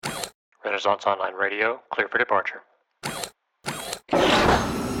Renaissance Online Radio, clear for departure.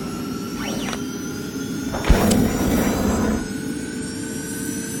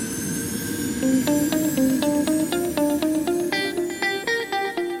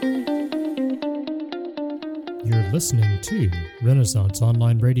 You're listening to Renaissance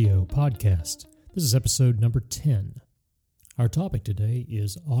Online Radio Podcast. This is episode number 10. Our topic today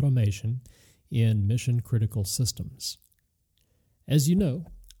is automation in mission-critical systems. As you know,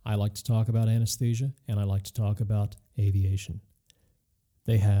 I like to talk about anesthesia and I like to talk about aviation.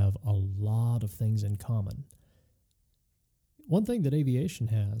 They have a lot of things in common. One thing that aviation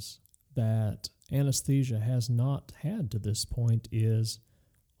has that anesthesia has not had to this point is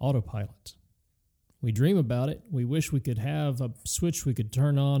autopilot. We dream about it. We wish we could have a switch we could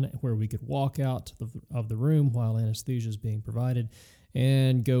turn on where we could walk out of the room while anesthesia is being provided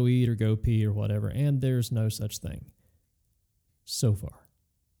and go eat or go pee or whatever, and there's no such thing so far.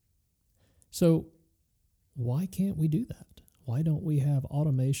 So why can't we do that? Why don't we have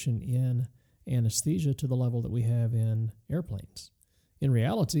automation in anesthesia to the level that we have in airplanes? In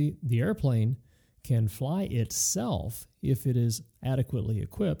reality, the airplane can fly itself if it is adequately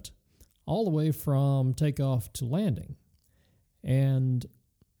equipped all the way from takeoff to landing. And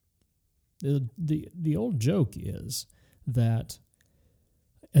the old joke is that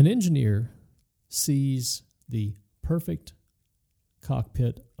an engineer sees the perfect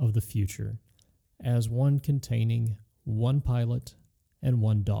cockpit of the future as one containing one pilot and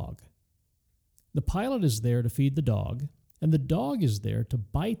one dog. The pilot is there to feed the dog, and the dog is there to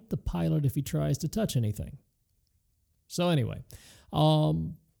bite the pilot if he tries to touch anything. So anyway,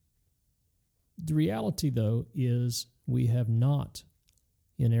 the reality, though, is we have not,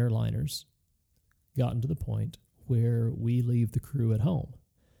 in airliners, gotten to the point where we leave the crew at home.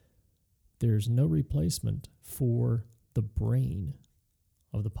 There's no replacement for the brain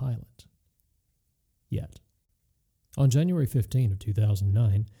of the pilot yet. On January 15 of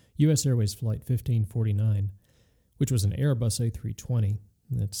 2009, U.S. Airways Flight 1549, which was an Airbus A320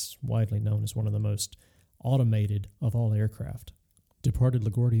 that's widely known as one of the most automated of all aircraft, departed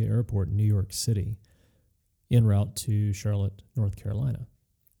LaGuardia Airport in New York City en route to Charlotte, North Carolina.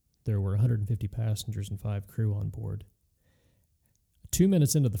 There were 150 passengers and 5 crew on board. 2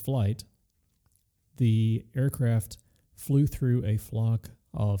 minutes into the flight, the aircraft flew through a flock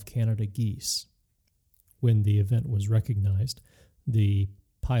of Canada geese. When the event was recognized, the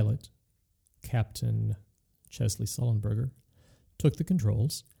pilot, Captain Chesley Sullenberger, took the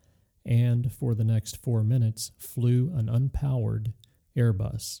controls and for the next 4 minutes flew an unpowered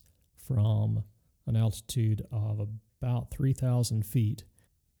Airbus from an altitude of about 3,000 feet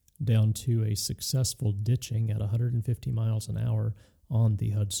down to a successful ditching at 150 miles an hour on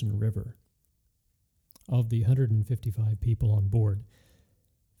the Hudson River. Of the 155 people on board,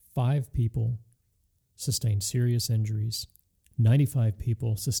 5 people sustained serious injuries, 95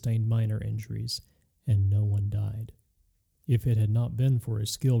 people sustained minor injuries, and no one died. If it had not been for a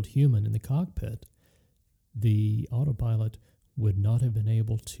skilled human in the cockpit, the autopilot would not have been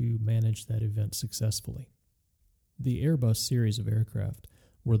able to manage that event successfully. The Airbus series of aircraft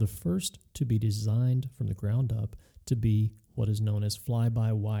were the first to be designed from the ground up to be what is known as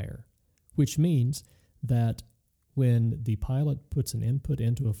fly-by-wire, which means that when the pilot puts an input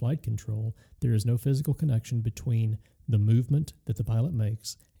into a flight control, there is no physical connection between the movement that the pilot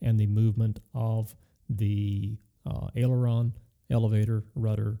makes and the movement of the aileron, elevator,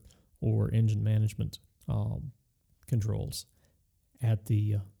 rudder, or engine management controls at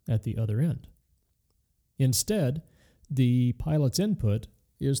the other end. Instead, the pilot's input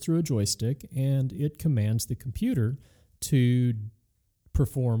is through a joystick, and it commands the computer to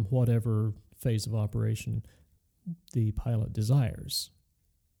perform whatever phase of operation the pilot desires.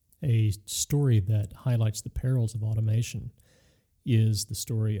 A story that highlights the perils of automation is the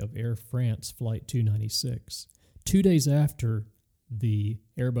story of Air France Flight 296. 2 days after the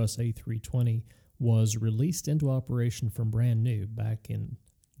Airbus A320 was released into operation from brand new back in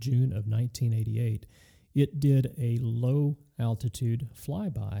June of 1988, it did a low-altitude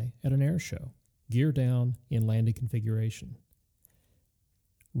flyby at an air show, gear down in landing configuration.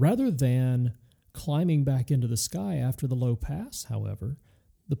 Rather than climbing back into the sky after the low pass, however,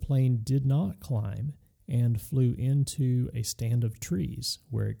 the plane did not climb and flew into a stand of trees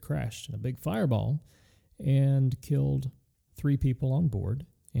where it crashed in a big fireball and killed 3 people on board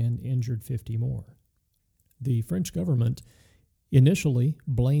and injured 50 more. The French government initially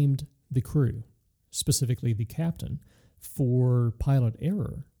blamed the crew, specifically the captain, for pilot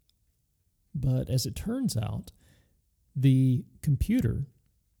error. But as it turns out, the computer,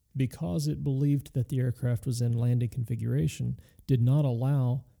 because it believed that the aircraft was in landing configuration, did not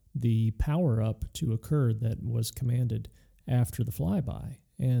allow the power up to occur that was commanded after the flyby,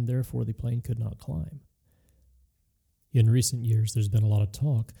 and therefore the plane could not climb. In recent years, there's been a lot of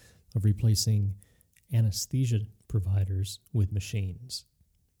talk of replacing anesthesia providers with machines.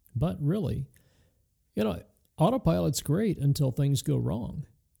 But really, autopilot's great until things go wrong.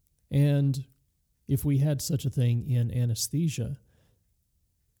 And if we had such a thing in anesthesia,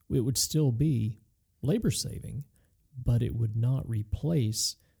 it would still be labor-saving, but it would not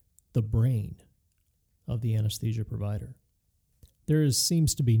replace the brain of the anesthesia provider. There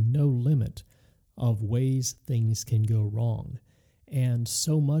seems to be no limit of ways things can go wrong, and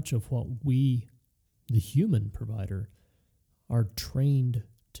so much of what we, the human provider, are trained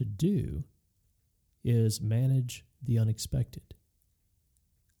to do is manage the unexpected.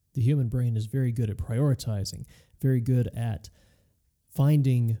 The human brain is very good at prioritizing, very good at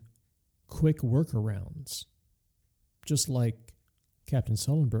finding quick workarounds, just like Captain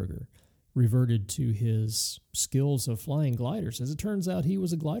Sullenberger reverted to his skills of flying gliders. As it turns out, he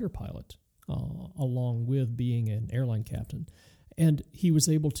was a glider pilot, along with being an airline captain. And he was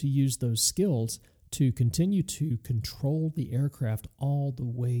able to use those skills to continue to control the aircraft all the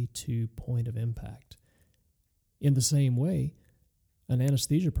way to point of impact. In the same way, an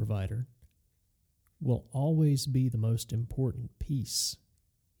anesthesia provider will always be the most important piece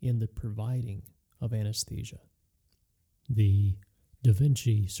in the providing of anesthesia. The Da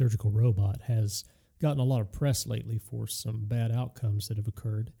Vinci surgical robot has gotten a lot of press lately for some bad outcomes that have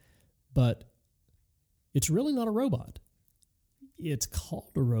occurred, but it's really not a robot. It's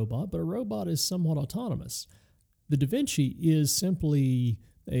called a robot, but a robot is somewhat autonomous. The Da Vinci is simply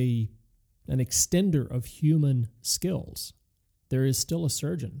an extender of human skills. There is still a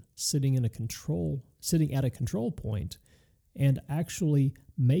surgeon sitting at a control point and actually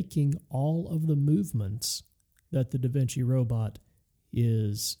making all of the movements that the Da Vinci robot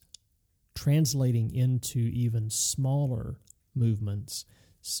is translating into even smaller movements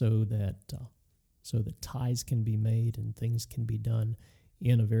so that ties can be made and things can be done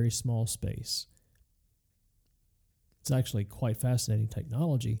in a very small space. It's actually quite fascinating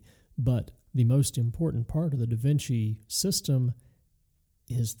technology, but the most important part of the Da Vinci system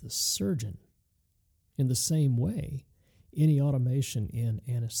is the surgeon. In the same way, any automation in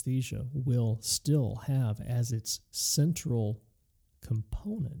anesthesia will still have as its central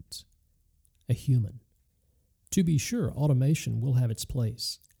component a human. To be sure, automation will have its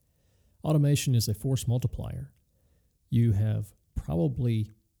place. Automation is a force multiplier. You have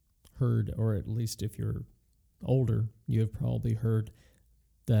probably heard, or at least if you're older, you have probably heard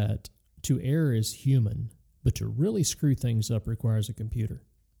that to err is human, but to really screw things up requires a computer.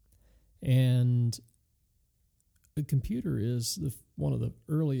 And a computer is one of the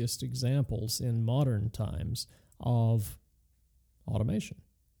earliest examples in modern times of automation.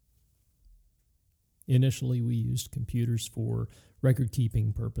 Initially, we used computers for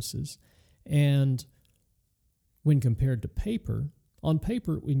record-keeping purposes, and when compared to paper, on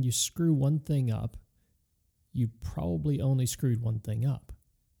paper, when you screw one thing up, you probably only screwed one thing up.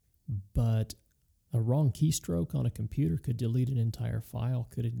 But a wrong keystroke on a computer could delete an entire file,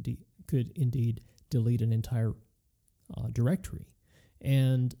 could indeed delete an entire directory.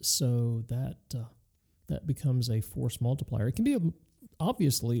 And so that becomes a force multiplier. It can be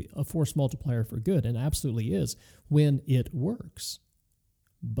obviously a force multiplier for good, and absolutely is when it works.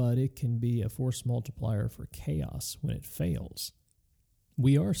 But it can be a force multiplier for chaos when it fails.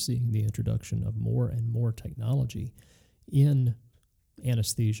 We are seeing the introduction of more and more technology in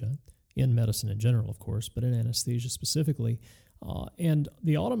anesthesia, in medicine in general, of course, but in anesthesia specifically. And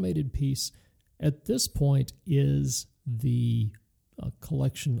the automated piece at this point is the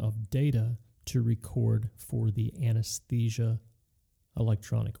collection of data to record for the anesthesia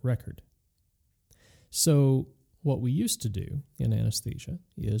electronic record. So what we used to do in anesthesia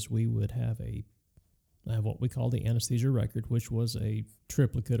is we would have what we call the anesthesia record, which was a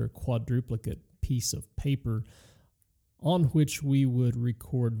triplicate or quadruplicate piece of paper on which we would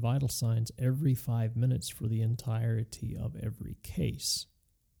record vital signs every 5 minutes for the entirety of every case.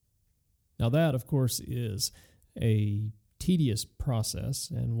 Now that, of course, is a tedious process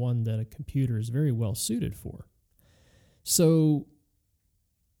and one that a computer is very well suited for. So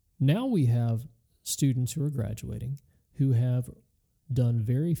now we have students who are graduating who have done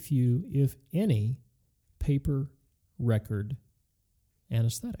very few, if any, paper record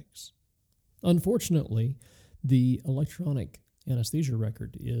anesthetics. Unfortunately, the electronic anesthesia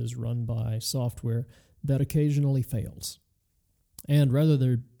record is run by software that occasionally fails. And rather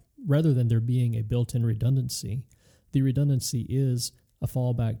than there being a built-in redundancy, the redundancy is a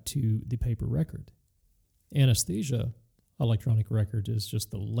fallback to the paper record. Anesthesia electronic records is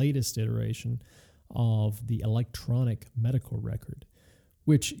just the latest iteration of the electronic medical record,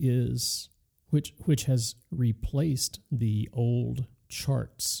 which has replaced the old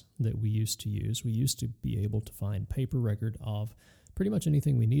charts that we used to use. We used to be able to find paper record of pretty much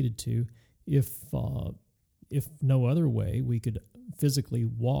anything we needed to. If no other way, we could physically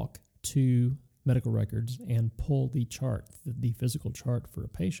walk to medical records and pull the chart, the physical chart for a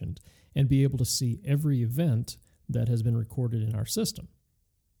patient, and be able to see every event that has been recorded in our system.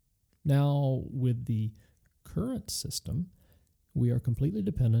 Now, with the current system, we are completely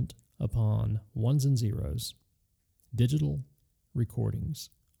dependent upon ones and zeros, digital recordings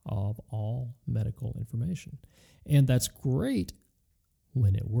of all medical information. And that's great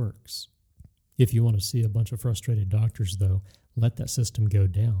when it works. If you want to see a bunch of frustrated doctors, though, let that system go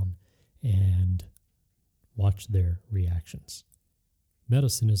down and watch their reactions.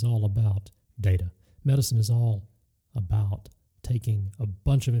 Medicine is all about data. Medicine is all about taking a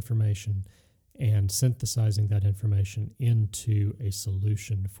bunch of information and synthesizing that information into a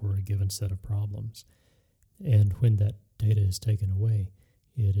solution for a given set of problems. And when that data is taken away,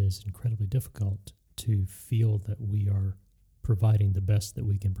 it is incredibly difficult to feel that we are providing the best that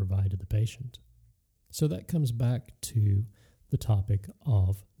we can provide to the patient. So that comes back to the topic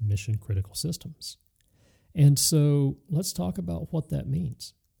of mission-critical systems. And so let's talk about what that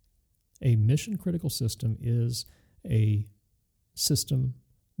means. A mission-critical system is a system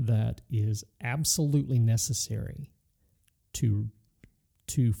that is absolutely necessary to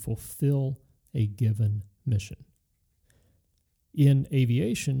fulfill a given mission. In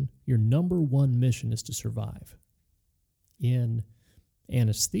aviation, your number one mission is to survive. In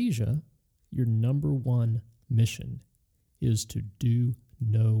anesthesia, your number one mission is to do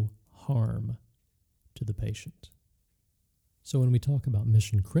no harm to the patient. So when we talk about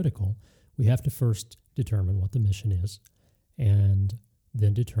mission critical, we have to first determine what the mission is and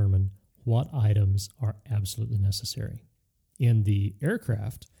then determine what items are absolutely necessary. In the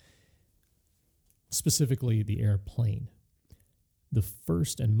aircraft, specifically the airplane, the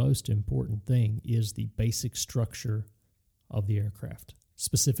first and most important thing is the basic structure of the aircraft,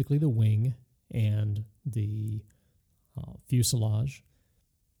 specifically the wing and the fuselage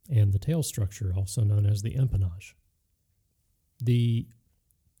and the tail structure, also known as the empennage. The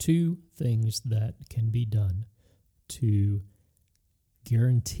two things that can be done to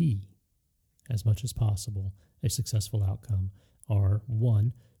guarantee, as much as possible, a successful outcome are,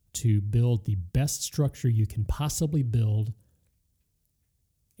 one, to build the best structure you can possibly build,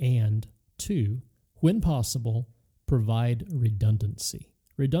 and two, when possible, provide redundancy.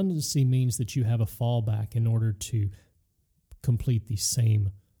 Redundancy means that you have a fallback in order to complete the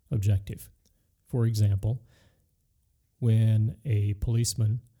same objective. For example, when a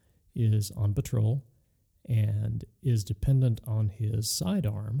policeman is on patrol and is dependent on his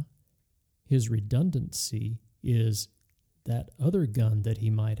sidearm, his redundancy is that other gun that he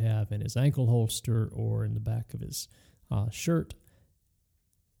might have in his ankle holster or in the back of his shirt.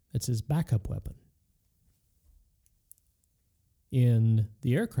 It's his backup weapon. In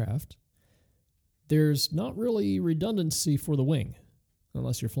the aircraft, there's not really redundancy for the wing,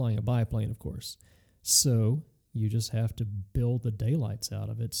 unless you're flying a biplane, of course. So you just have to build the daylights out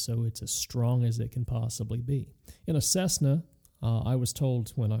of it so it's as strong as it can possibly be. In a Cessna, I was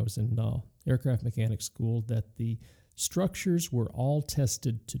told when I was in aircraft mechanics school that the structures were all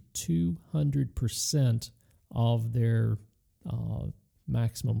tested to 200% of their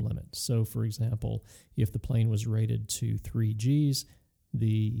maximum limit. So, for example, if the plane was rated to 3 Gs,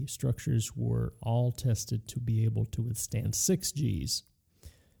 the structures were all tested to be able to withstand 6 Gs.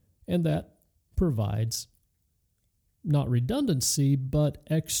 And that provides not redundancy, but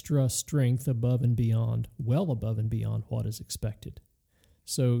extra strength above and beyond, well above and beyond what is expected.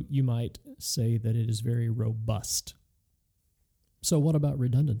 So you might say that it is very robust. So what about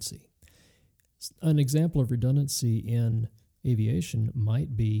redundancy? An example of redundancy in aviation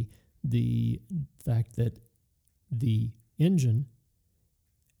might be the fact that the engine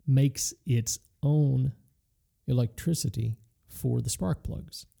makes its own electricity for the spark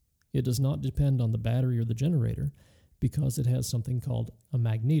plugs. It does not depend on the battery or the generator because it has something called a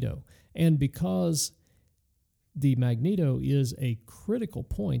magneto. And because the magneto is a critical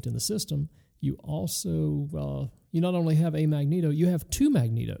point in the system, you also, you not only have a magneto, you have 2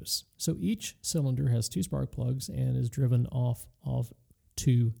 magnetos. So each cylinder has 2 spark plugs and is driven off of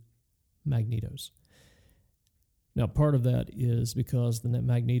 2 magnetos. Now, part of that is because the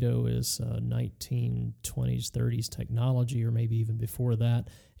magneto is 1920s, 30s technology, or maybe even before that,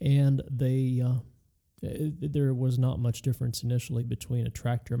 and they There was not much difference initially between a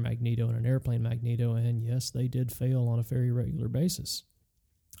tractor magneto and an airplane magneto, and yes, they did fail on a very regular basis.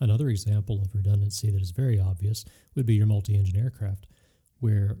 Another example of redundancy that is very obvious would be your multi-engine aircraft,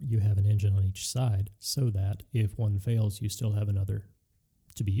 where you have an engine on each side so that if one fails, you still have another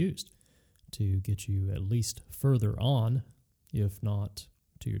to be used to get you at least further on, if not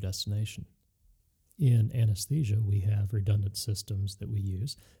to your destination. In anesthesia, we have redundant systems that we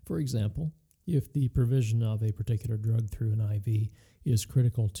use. For example, if the provision of a particular drug through an IV is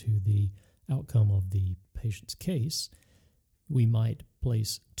critical to the outcome of the patient's case, we might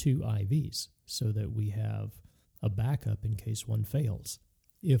place 2 IVs so that we have a backup in case one fails.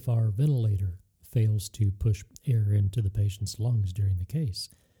 If our ventilator fails to push air into the patient's lungs during the case,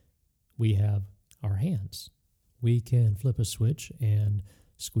 we have our hands. We can flip a switch and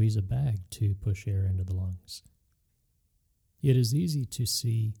squeeze a bag to push air into the lungs. It is easy to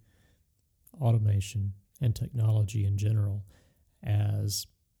see automation and technology in general as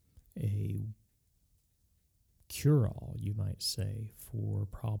a cure-all, you might say, for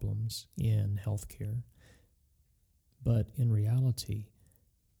problems in healthcare. But in reality,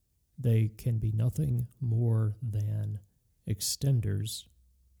 they can be nothing more than extenders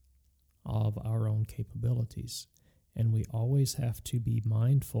of our own capabilities. And we always have to be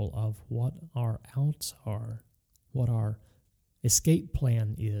mindful of what our outs are, what our escape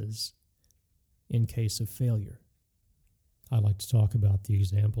plan is in case of failure. I like to talk about the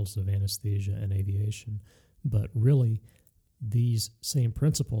examples of anesthesia and aviation, but really these same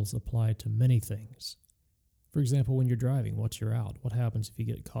principles apply to many things. For example, when you're driving, what's your out? What happens if you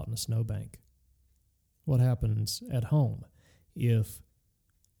get caught in a snowbank? What happens at home if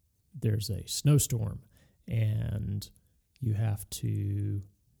there's a snowstorm and you have to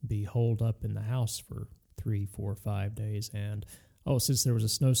be holed up in the house for 3, 4, 5 days, and since there was a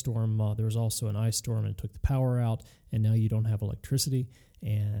snowstorm, there was also an ice storm and it took the power out, and now you don't have electricity,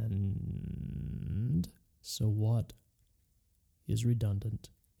 and so what is redundant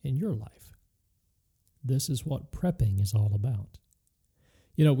in your life? This is what prepping is all about.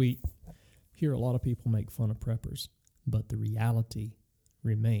 We hear a lot of people make fun of preppers, but the reality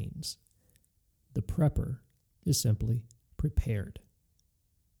remains. The prepper is simply prepared.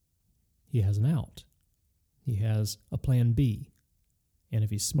 He has an out. He has a plan B. And if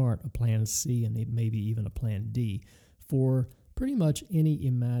he's smart, a plan C and maybe even a plan D for pretty much any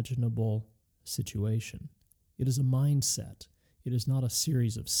imaginable situation. It is a mindset. It is not a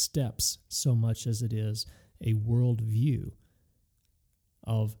series of steps so much as it is a worldview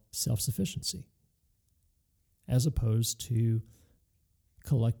of self-sufficiency, as opposed to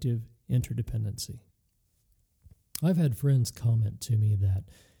collective interdependency. I've had friends comment to me that,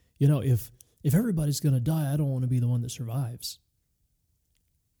 if everybody's going to die, I don't want to be the one that survives.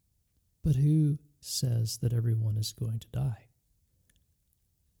 But who says that everyone is going to die?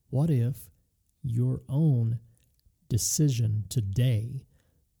 What if your own decision today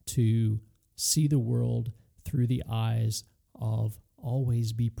to see the world through the eyes of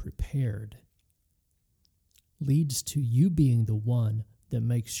always be prepared leads to you being the one that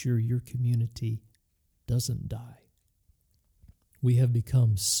makes sure your community doesn't die? We have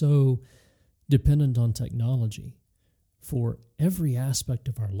become so dependent on technology for every aspect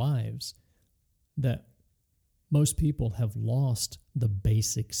of our lives that most people have lost the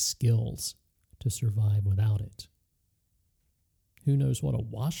basic skills to survive without it. Who knows what a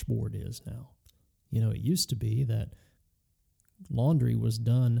washboard is now? It used to be that laundry was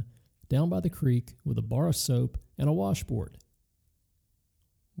done down by the creek with a bar of soap and a washboard.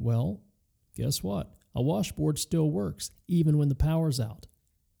 Well, guess what? A washboard still works, even when the power's out.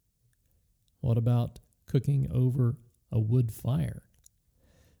 What about cooking over a wood fire?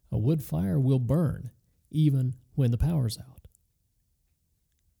 A wood fire will burn, even when the power's out.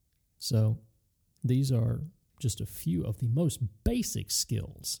 So, these are just a few of the most basic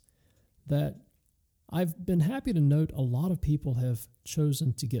skills that I've been happy to note a lot of people have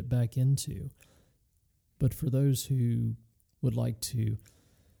chosen to get back into. But for those who would like to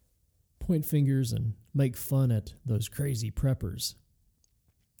point fingers and make fun at those crazy preppers,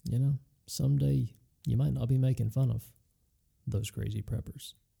 someday you might not be making fun of those crazy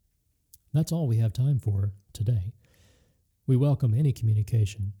preppers. That's all we have time for today. We welcome any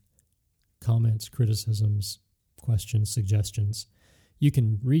communication, comments, criticisms, questions, suggestions. You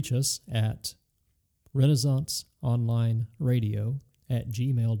can reach us at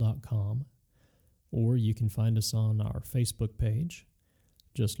renaissanceonlineradio@gmail.com, or you can find us on our Facebook page.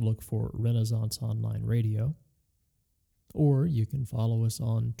 Just look for Renaissance Online Radio. Or you can follow us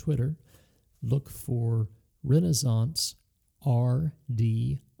on Twitter. Look for Renaissance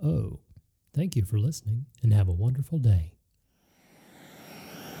RDO. Thank you for listening and have a wonderful day.